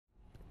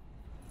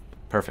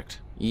Perfect.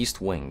 East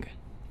wing.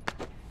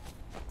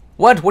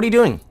 What? What are you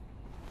doing?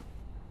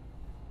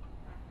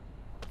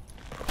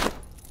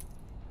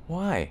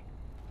 Why?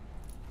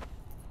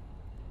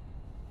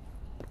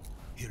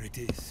 Here it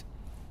is.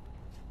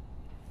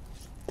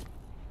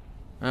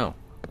 Oh,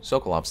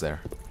 Sokolov's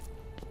there.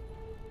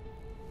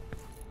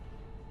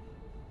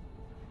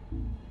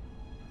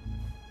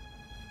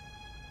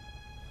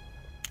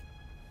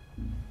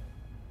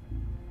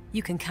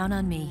 You can count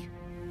on me.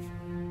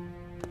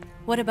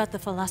 What about the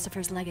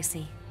philosopher's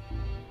legacy?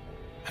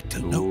 I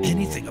don't know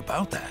anything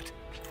about that.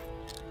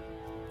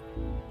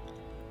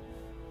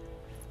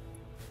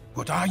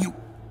 What are you?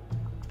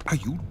 Are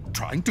you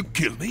trying to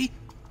kill me?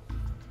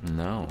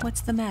 No.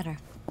 What's the matter?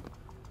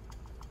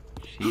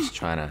 She's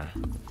trying to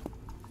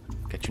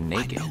get you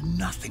naked. I know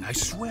nothing, I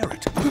swear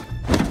it.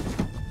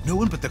 No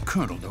one but the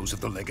Colonel knows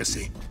of the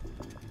legacy.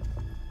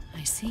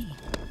 I see.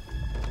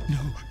 No,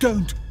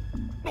 don't!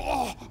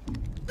 Oh.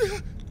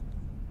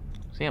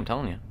 See, I'm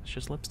telling you, it's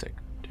just lipstick,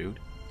 dude.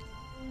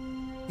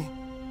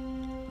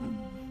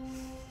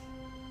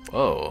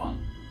 Whoa.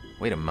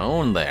 Way to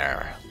moan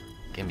there.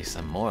 Give me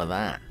some more of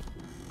that.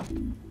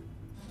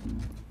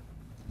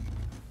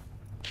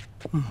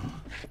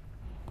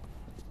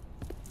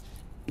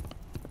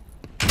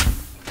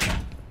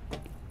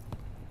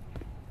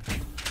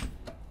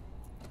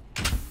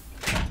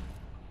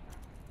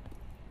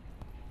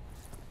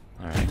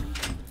 Alright.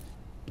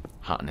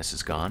 Hotness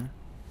is gone.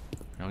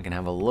 Now we can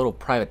have a little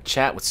private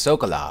chat with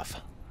Sokolov.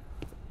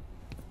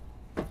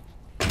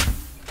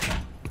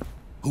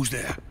 Who's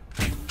there?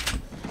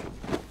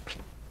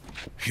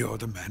 You're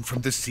the man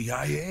from the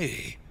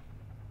CIA.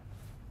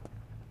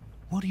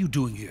 What are you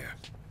doing here?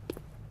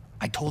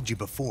 I told you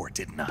before,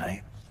 didn't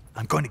I?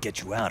 I'm going to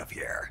get you out of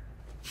here.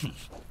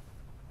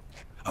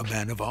 A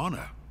man of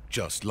honor,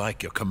 just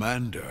like your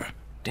commander.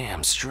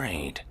 Damn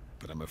straight.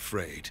 But I'm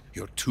afraid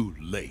you're too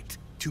late.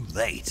 Too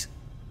late?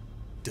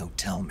 Don't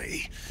tell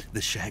me. The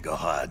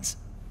Shagohods.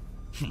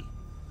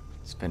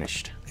 It's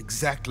finished.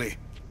 Exactly.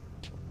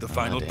 The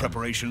final damn.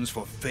 preparations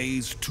for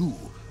Phase 2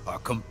 are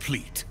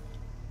complete.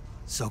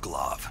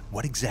 Sokolov,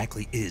 what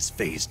exactly is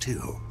Phase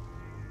 2?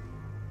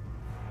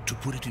 To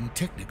put it in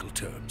technical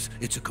terms,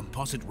 it's a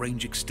composite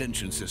range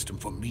extension system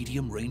for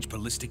medium-range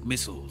ballistic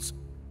missiles.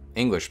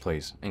 English,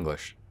 please.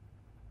 English.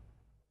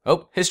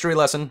 Oh, history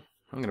lesson.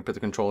 I'm gonna put the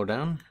controller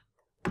down.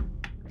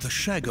 The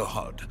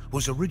Shagohod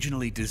was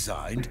originally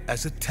designed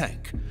as a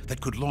tank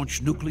that could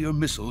launch nuclear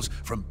missiles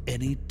from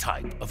any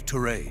type of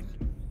terrain.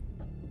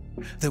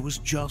 There was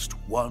just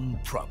one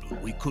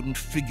problem we couldn't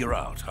figure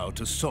out how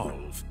to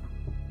solve.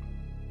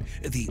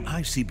 The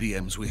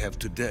ICBMs we have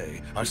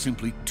today are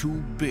simply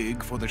too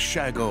big for the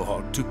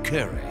Shagohod to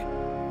carry.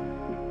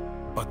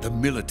 But the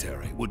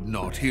military would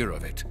not hear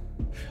of it.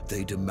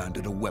 They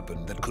demanded a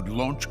weapon that could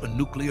launch a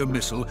nuclear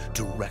missile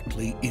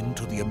directly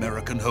into the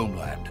American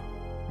homeland.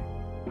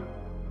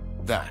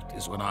 That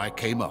is when I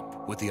came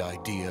up with the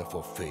idea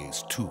for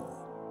Phase 2.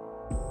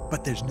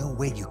 But there's no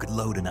way you could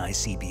load an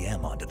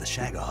ICBM onto the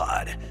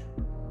Shagohod.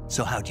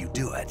 So how'd you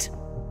do it?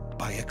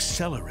 By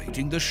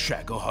accelerating the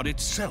Shagohod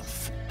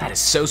itself. That is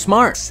so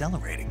smart.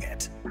 Accelerating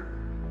it.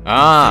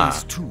 Ah,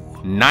 Phase 2.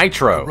 The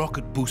nitro.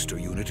 rocket booster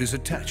unit is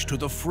attached to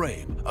the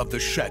frame of the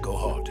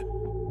Shagohod.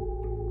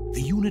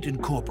 The unit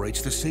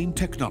incorporates the same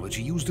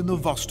technology used in the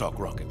Vostok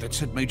rocket that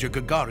sent Major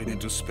Gagarin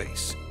into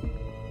space.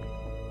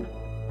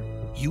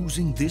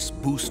 Using this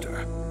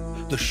booster,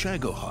 the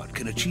Shagohod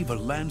can achieve a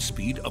land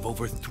speed of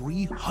over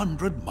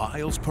 300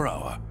 miles per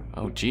hour.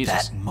 Oh,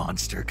 Jesus. That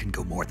monster can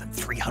go more than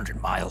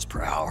 300 miles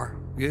per hour.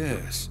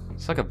 Yes.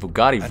 It's like a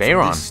Bugatti At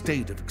Veyron. this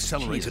state of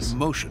accelerated Jesus.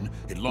 motion,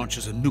 it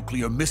launches a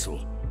nuclear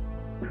missile.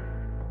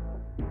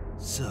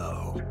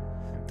 So,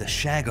 the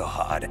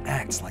Shagohod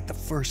acts like the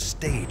first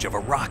stage of a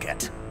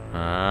rocket.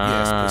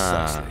 Ah,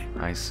 precisely.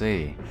 I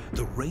see.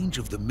 The range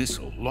of the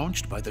missile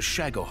launched by the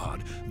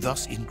Shagohod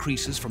thus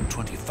increases from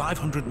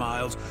 2,500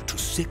 miles to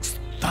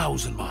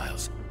 6,000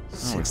 miles.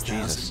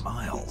 6,000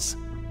 miles.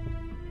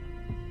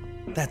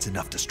 That's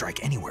enough to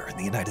strike anywhere in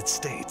the United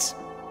States.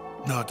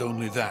 Not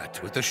only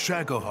that, with the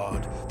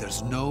Shagohod,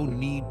 there's no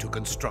need to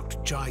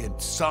construct giant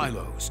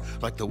silos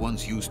like the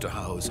ones used to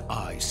house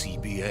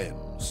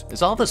ICBMs.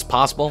 Is all this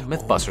possible?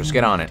 Mythbusters,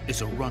 get on it.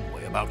 It's a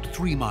runway about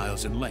 3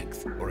 miles in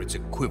length, or its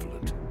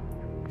equivalent.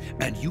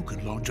 And you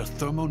can launch a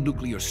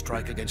thermonuclear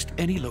strike against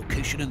any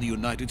location in the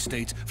United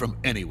States from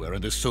anywhere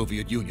in the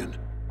Soviet Union.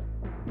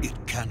 It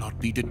cannot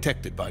be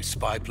detected by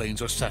spy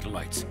planes or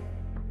satellites.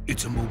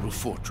 It's a mobile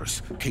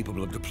fortress,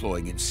 capable of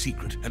deploying in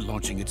secret and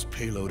launching its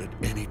payload at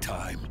any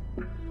time.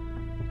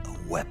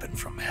 A weapon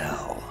from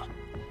hell.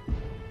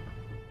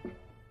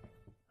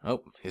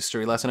 Oh,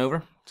 history lesson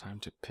over. Time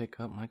to pick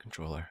up my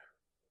controller.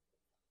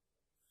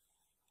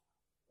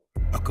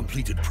 A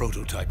completed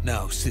prototype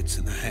now sits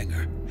in the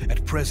hangar.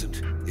 At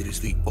present, it is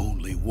the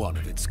only one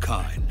of its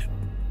kind.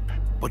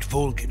 But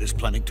Volkin is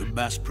planning to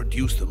mass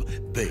produce them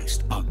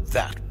based on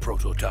that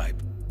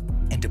prototype.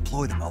 And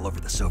deploy them all over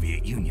the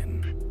Soviet Union.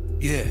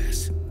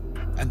 Yes,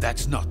 and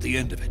that's not the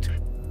end of it.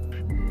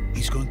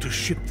 He's going to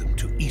ship them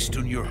to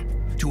Eastern Europe,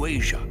 to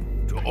Asia,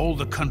 to all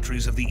the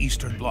countries of the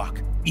Eastern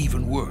Bloc.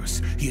 Even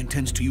worse, he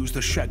intends to use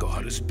the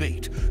Shagohod as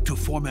bait to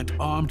foment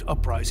armed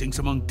uprisings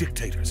among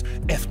dictators,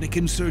 ethnic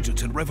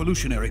insurgents, and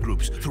revolutionary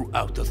groups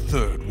throughout the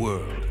Third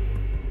World.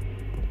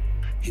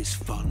 His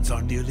funds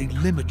are nearly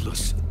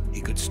limitless. He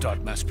could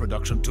start mass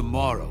production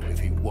tomorrow if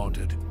he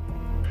wanted.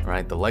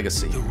 Right, the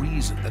legacy. The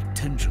reason that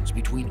tensions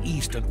between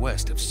East and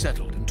West have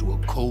settled into a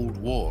Cold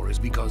War is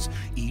because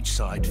each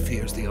side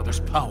fears the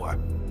other's power.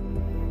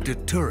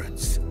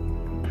 Deterrence.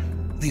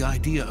 The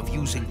idea of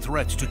using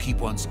threats to keep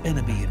one's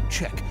enemy in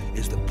check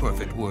is the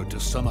perfect word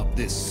to sum up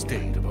this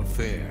state of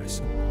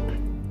affairs.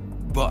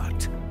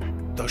 But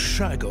the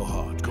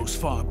Shagohod goes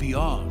far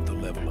beyond the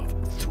level of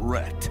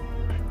threat.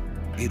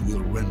 It will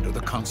render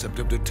the concept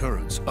of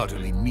deterrence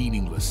utterly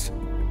meaningless.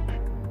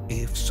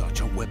 If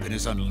such a weapon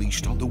is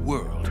unleashed on the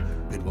world,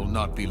 it will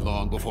not be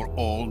long before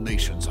all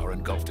nations are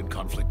engulfed in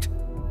conflict.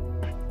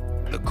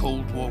 The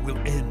Cold War will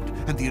end,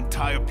 and the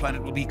entire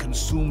planet will be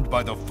consumed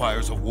by the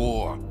fires of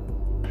war.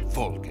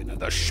 Vulcan and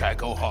the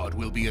Shagohod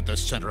will be at the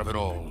center of it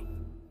all.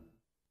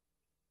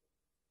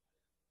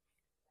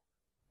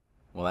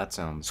 Well, that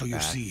sounds So you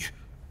bad. see,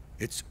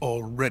 it's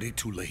already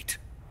too late.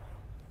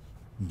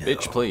 No,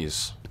 Bitch,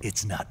 please.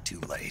 it's not too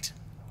late.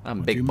 I'm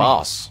What do you Big mean?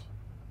 Boss.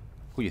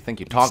 Who you think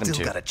you're talking Still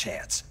to? got a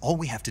chance. All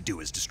we have to do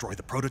is destroy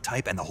the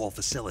prototype and the whole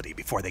facility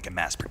before they can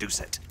mass produce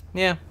it.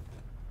 Yeah.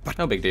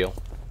 No big deal.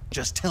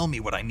 Just tell me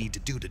what I need to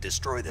do to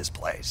destroy this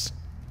place.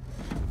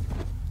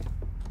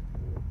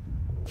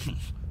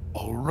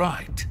 All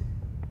right.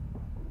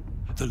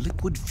 The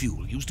liquid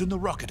fuel used in the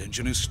rocket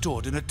engine is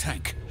stored in a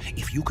tank.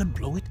 If you can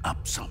blow it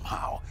up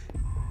somehow,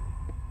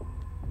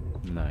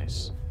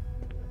 Nice.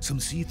 some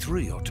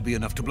C3 ought to be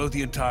enough to blow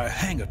the entire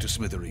hangar to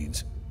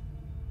smithereens.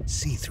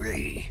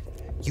 C3?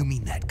 You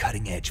mean that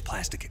cutting-edge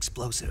plastic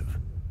explosive?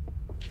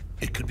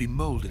 It could be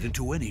molded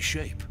into any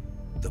shape.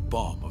 The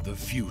bomb of the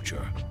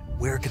future.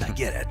 Where can I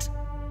get it?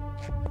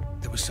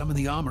 There was some in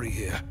the armory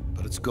here,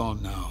 but it's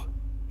gone now.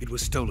 It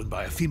was stolen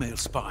by a female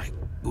spy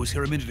who was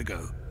here a minute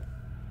ago.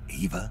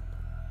 Eva?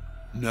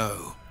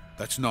 No,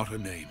 that's not her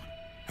name.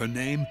 Her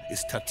name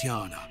is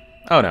Tatiana.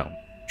 Oh no.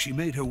 She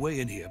made her way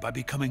in here by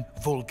becoming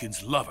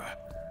Vulcan's lover.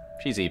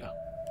 She's Eva.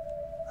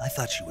 I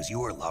thought she was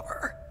your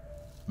lover.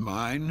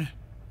 Mine?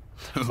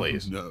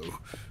 Please. Oh, no,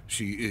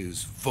 she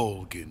is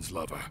Vulcan's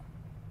lover.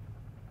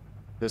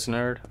 This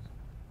nerd?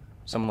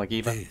 Someone like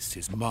Eva? This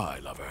is my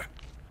lover.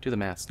 Do the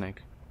math,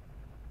 Snake.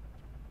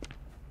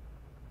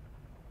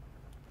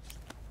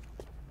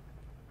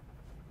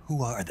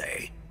 Who are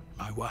they?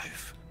 My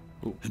wife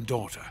Ooh. and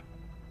daughter.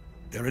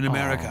 They're in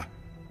America.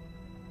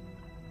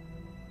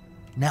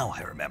 Now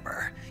I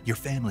remember. Your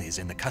family is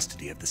in the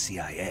custody of the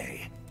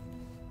CIA.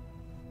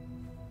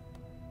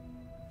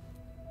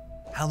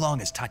 How long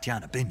has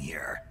Tatiana been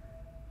here?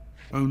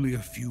 Only a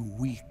few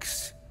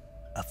weeks.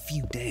 A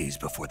few days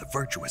before the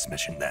Virtuous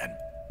mission, then.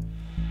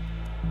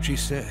 She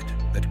said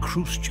that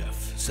Khrushchev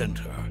sent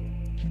her.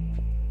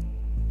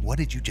 What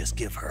did you just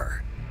give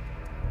her?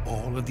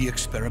 All of the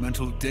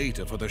experimental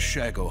data for the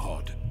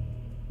Shagohod.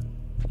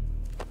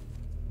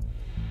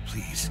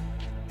 Please,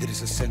 it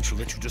is essential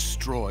that you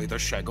destroy the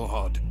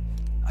Shagohod.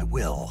 I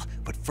will,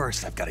 but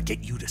first I've got to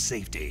get you to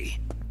safety.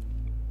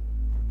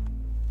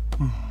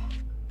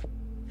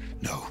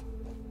 No,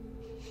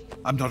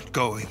 I'm not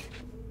going.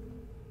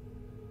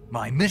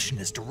 My mission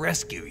is to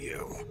rescue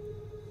you.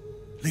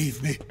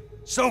 Leave me.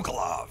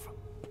 Sokolov!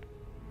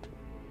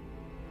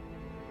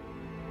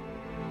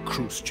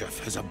 Khrushchev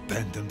has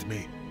abandoned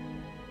me.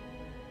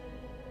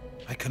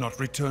 I cannot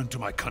return to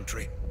my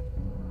country.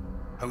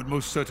 I would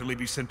most certainly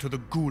be sent to the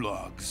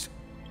gulags.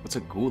 What's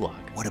a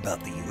gulag? What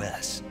about the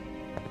US?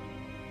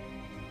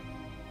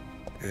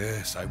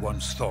 Yes, I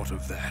once thought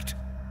of that.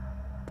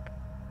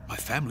 My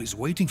family's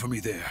waiting for me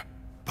there.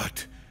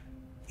 But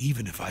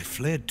even if I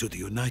fled to the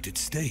United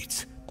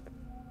States,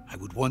 I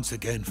would once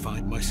again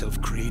find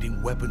myself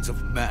creating weapons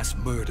of mass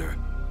murder.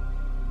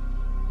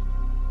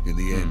 In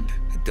the end,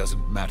 it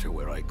doesn't matter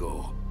where I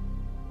go.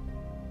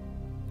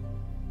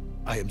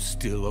 I am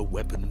still a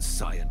weapons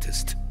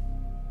scientist.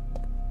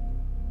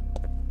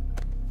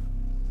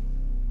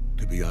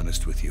 To be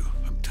honest with you,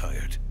 I'm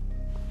tired.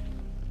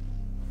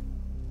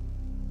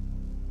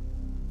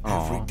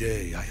 Every Aw.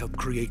 day, I help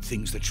create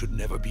things that should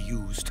never be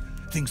used.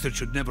 Things that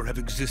should never have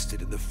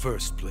existed in the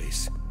first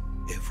place.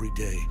 Every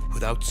day,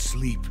 without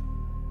sleep.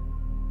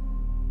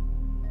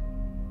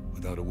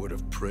 Without a word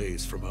of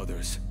praise from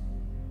others.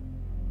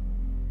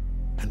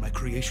 And my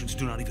creations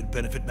do not even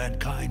benefit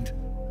mankind.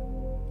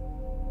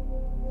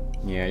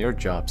 Yeah, your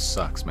job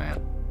sucks,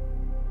 man.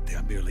 They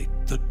are merely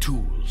the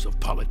tools of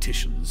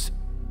politicians.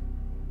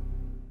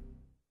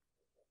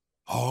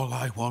 All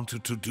I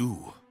wanted to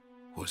do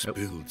was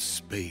build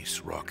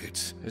space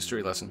rockets.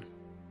 History lesson.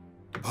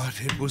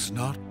 But it was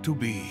not to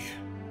be.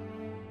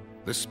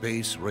 The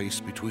space race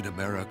between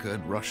America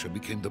and Russia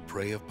became the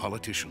prey of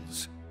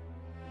politicians.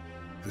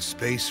 The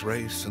space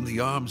race and the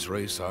arms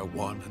race are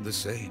one and the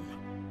same.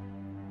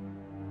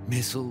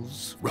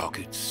 Missiles,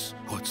 rockets,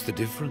 what's the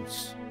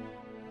difference?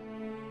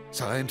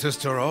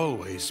 Scientists are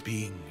always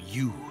being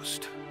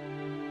used.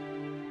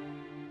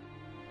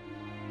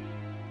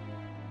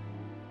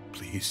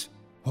 Please,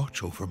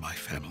 watch over my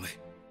family.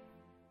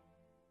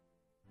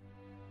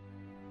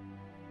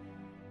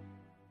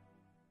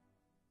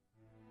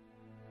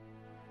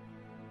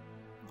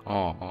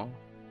 Aww.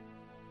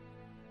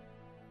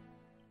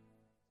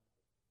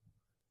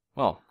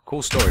 Well,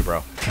 cool story,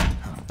 bro.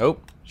 Oh,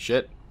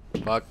 shit.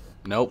 Fuck.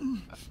 Nope.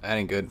 That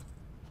ain't good.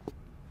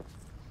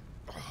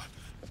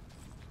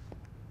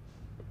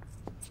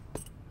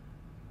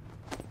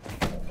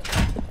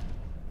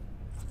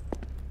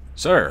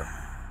 Sir.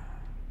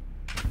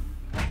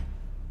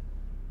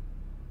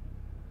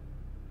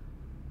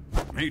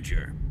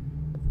 Major,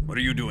 what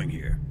are you doing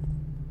here?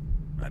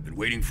 I've been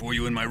waiting for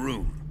you in my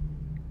room.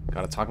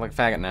 Gotta talk like a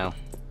faggot now.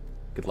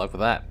 Good luck with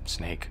that,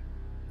 Snake.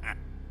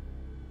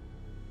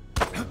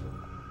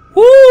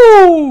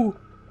 Woo!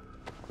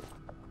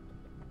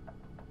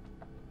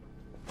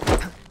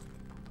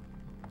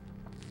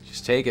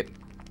 Just take it.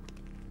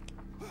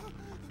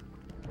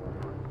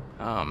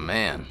 Oh,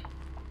 man.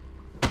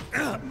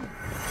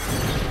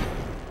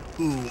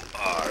 Who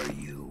are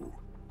you?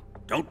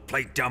 Don't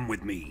play dumb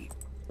with me.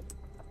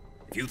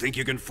 If you think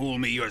you can fool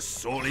me, you're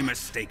sorely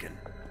mistaken.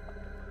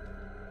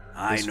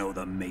 I know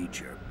the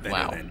Major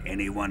better than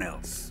anyone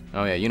else.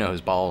 Oh yeah, you know his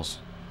balls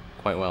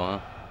quite well, huh?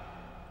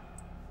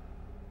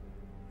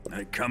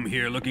 I come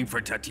here looking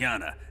for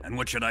Tatiana, and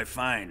what should I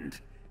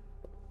find?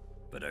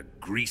 But a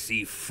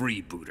greasy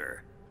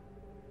freebooter.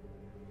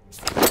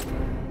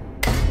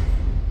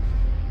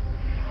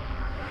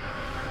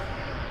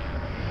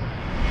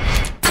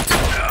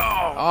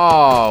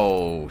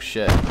 Oh,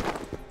 shit.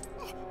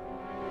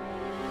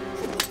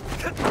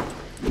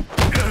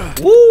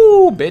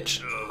 Woo,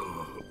 bitch.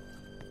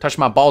 Touch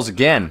my balls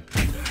again.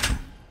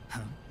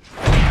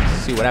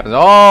 See what happens.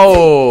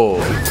 Oh!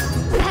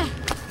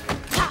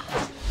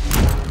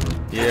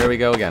 Here we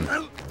go again.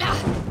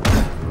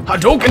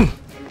 Hadouken!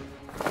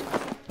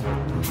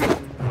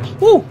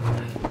 Woo!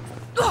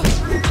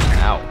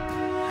 Ow.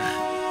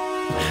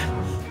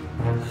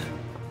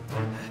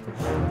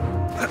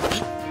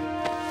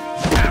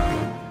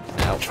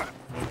 Ow.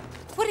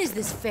 What is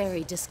this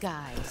fairy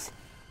disguise?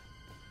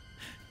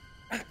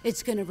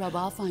 It's gonna rub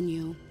off on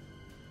you.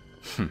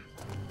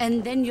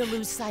 And then you'll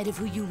lose sight of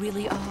who you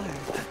really are.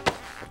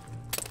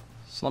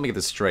 So let me get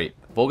this straight.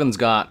 Vulcan's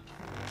got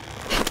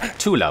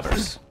 2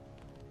 lovers.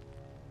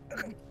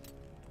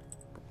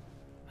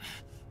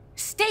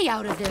 Stay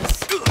out of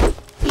this.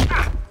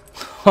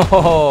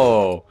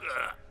 Oh!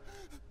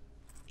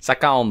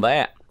 Suck on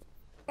that.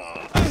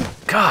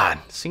 God,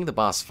 seeing the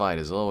boss fight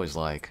is always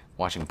like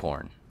watching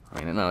porn.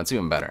 I mean, no, it's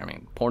even better. I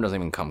mean, porn doesn't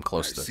even come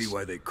close to this. See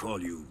why they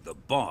call you the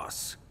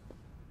boss.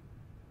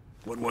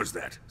 What was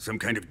that? Some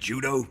kind of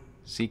judo?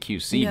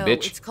 CQC, No,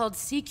 bitch. it's called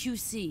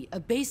CQC, a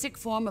basic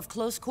form of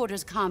close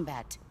quarters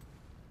combat.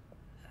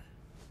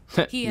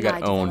 He You and I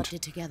got owned. developed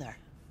it together.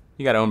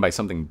 You got owned by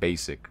something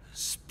basic.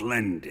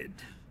 Splendid.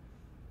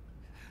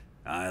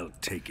 I'll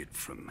take it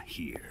from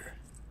here.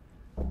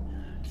 Oh,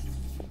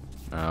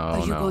 Are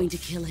you no. going to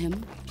kill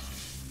him?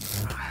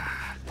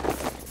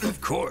 Of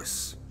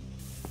course.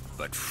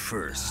 But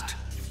first,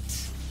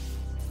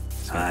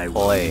 I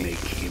will play. make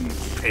him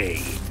pay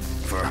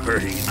for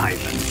hurting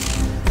Ivan.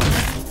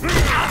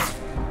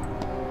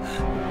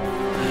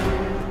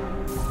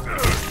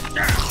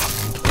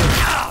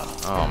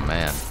 Oh,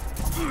 man.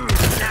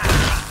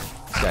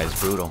 This guy's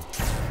brutal.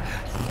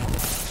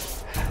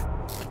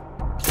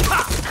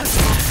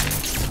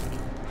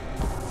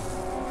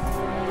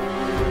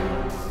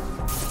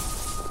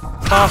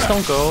 Boss,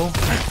 don't go.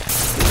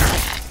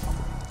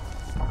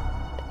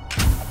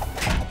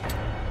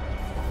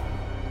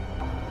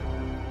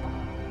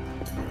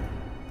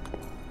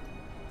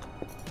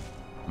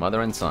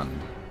 Mother and son.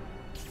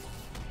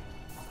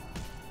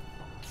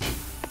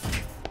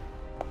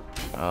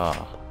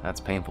 Oh, that's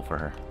painful for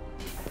her.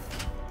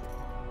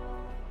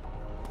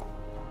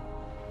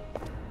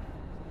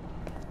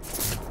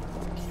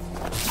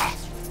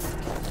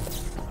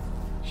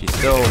 She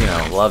still, you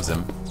know, loves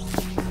him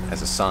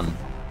as a son,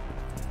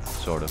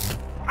 sort of.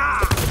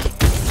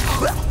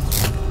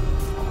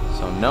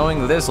 So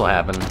knowing this will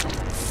happen.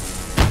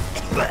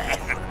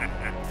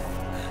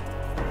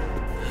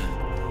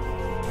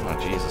 Oh,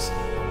 Jesus.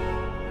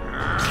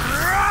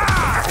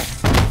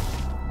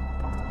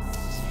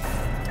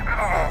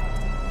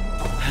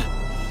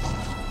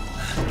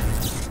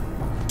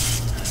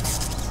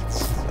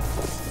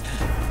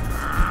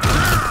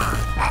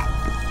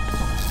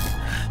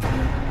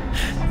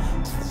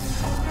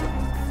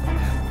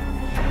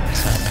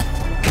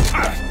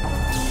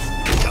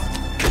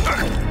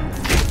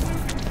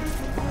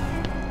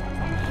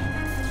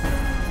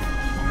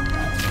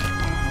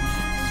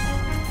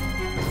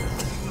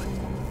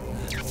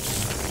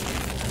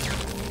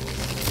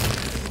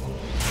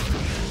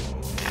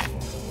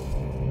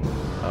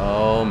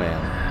 Oh, man.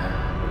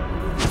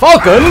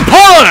 Falcon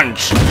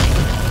Punch!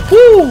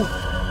 Woo!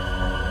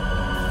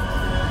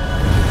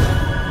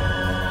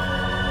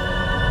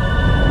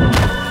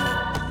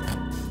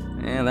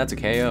 And that's a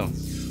KO.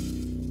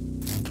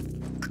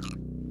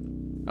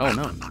 Oh,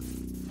 no.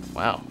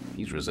 Wow,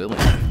 he's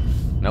resilient.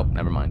 Nope,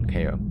 never mind.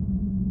 KO.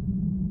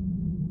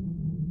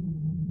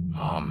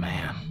 Oh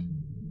man,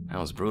 that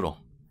was brutal.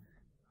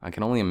 I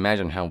can only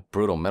imagine how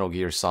brutal Metal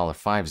Gear Solid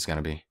 5 is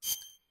gonna be.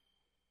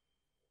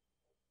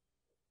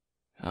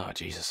 Oh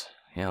Jesus.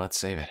 Yeah, let's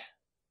save it.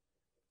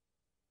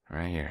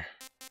 Right here.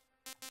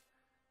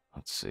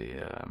 Let's see,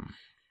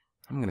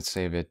 I'm gonna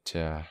save it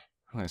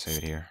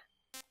here.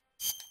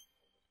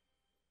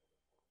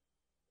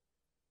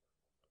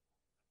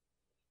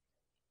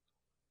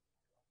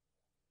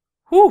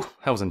 Whew,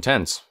 that was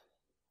intense.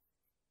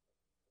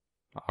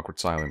 Awkward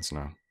silence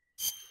now.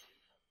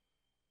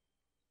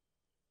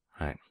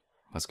 Alright,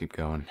 let's keep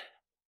going.